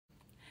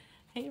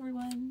Hey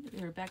everyone,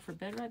 we're back for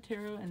Bedrot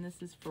Tarot, and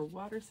this is for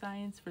water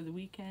signs for the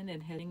weekend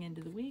and heading into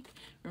the week.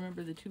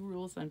 Remember the two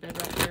rules on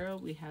Bedrot Tarot.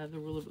 We have the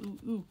rule of ooh,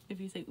 ooh. If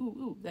you say ooh,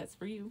 ooh, that's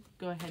for you.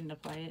 Go ahead and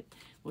apply it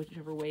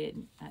whichever way it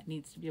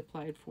needs to be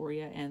applied for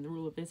you. And the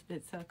rule of if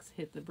it sucks,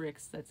 hit the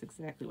bricks. That's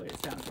exactly what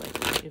it sounds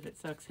like. If it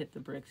sucks, hit the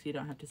bricks. You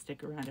don't have to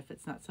stick around. If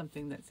it's not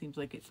something that seems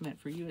like it's meant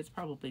for you, it's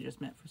probably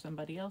just meant for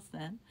somebody else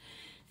then.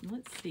 And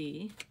let's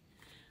see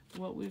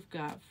what we've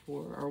got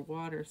for our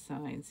water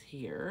signs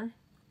here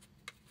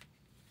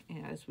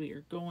as we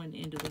are going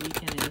into the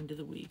weekend and into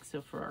the week. So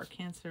for our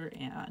Cancer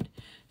and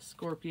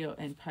Scorpio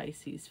and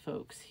Pisces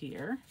folks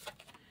here,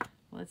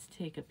 let's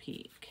take a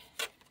peek.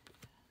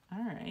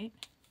 All right.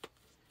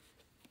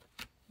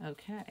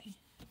 Okay.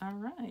 All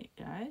right,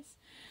 guys.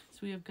 So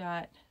we have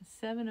got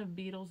 7 of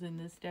Beetles in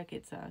this deck.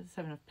 It's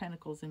 7 of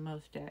Pentacles in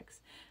most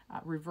decks,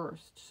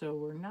 reversed. So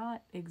we're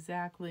not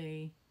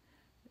exactly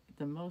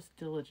the most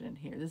diligent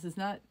here. This is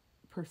not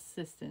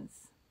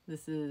persistence.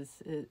 This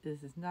is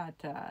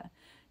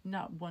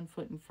not one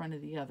foot in front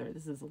of the other.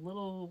 This is a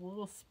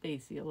little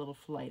spacey, a little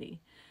flighty.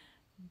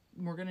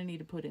 We're going to need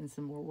to put in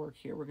some more work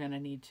here. We're going to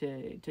need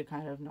to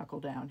kind of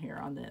knuckle down here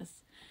on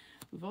this.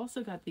 We've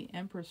also got the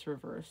Empress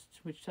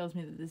reversed, which tells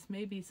me that this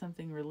may be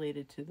something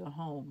related to the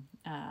home,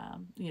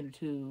 you know,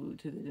 to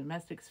the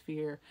domestic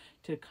sphere,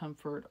 to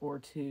comfort, or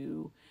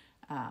to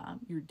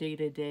your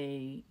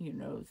day-to-day, you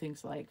know,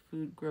 things like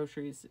food,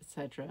 groceries,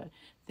 etc.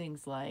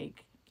 Things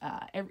like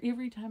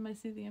every time I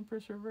see the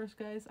Empress reverse,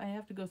 guys, I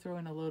have to go throw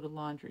in a load of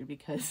laundry,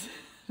 because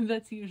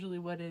that's usually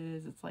what it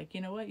is. It's like,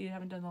 you know what, you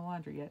haven't done the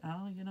laundry yet.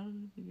 Oh, you know,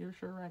 you're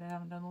sure right, I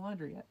haven't done the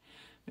laundry yet.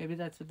 Maybe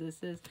that's what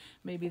this is.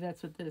 Maybe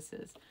that's what this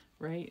is,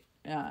 right?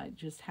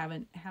 Just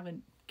haven't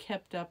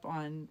kept up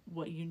on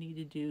what you need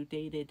to do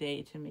day to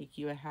day to make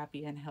you a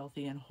happy and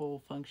healthy and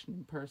whole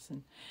functioning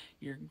person.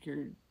 You're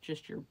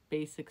just your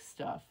basic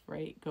stuff,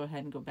 right? Go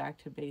ahead and go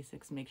back to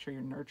basics. Make sure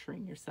you're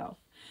nurturing yourself.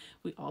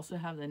 We also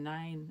have the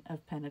 9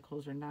 of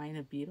Pentacles, or 9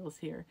 of Beetles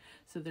here.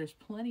 So there's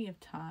plenty of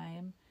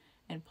time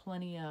and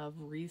plenty of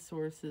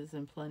resources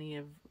and plenty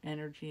of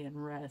energy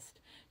and rest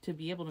to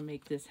be able to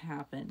make this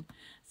happen.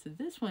 So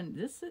this one,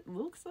 it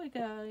looks like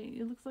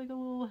a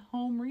little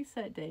home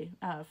reset day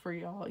for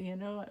y'all. You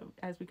know,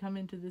 as we come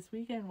into this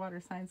weekend,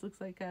 water signs,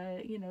 looks like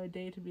a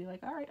day to be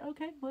like, all right,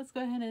 okay, let's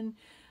go ahead and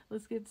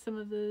let's get some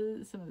of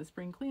the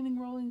spring cleaning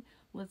rolling.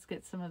 Let's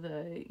get some of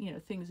the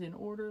things in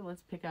order.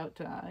 Let's pick out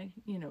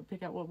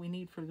pick out what we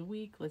need for the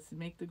week. Let's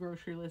make the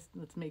grocery list.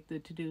 Let's make the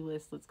to-do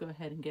list. Let's go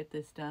ahead and get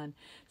this done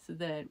so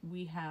that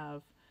we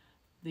have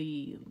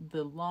the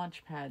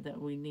launch pad that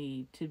we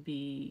need to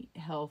be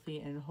healthy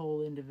and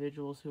whole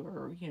individuals who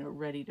are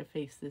ready to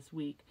face this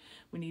week.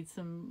 We need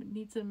some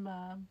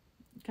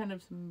kind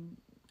of some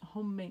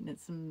home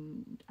maintenance,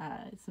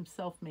 some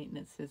self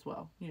maintenance as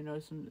well.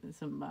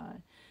 Some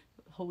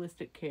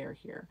holistic care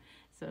here.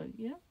 So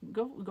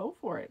go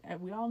for it.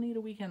 We all need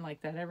a weekend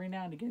like that every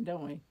now and again,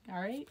 don't we?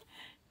 All right.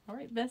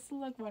 Best of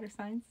luck, water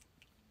signs.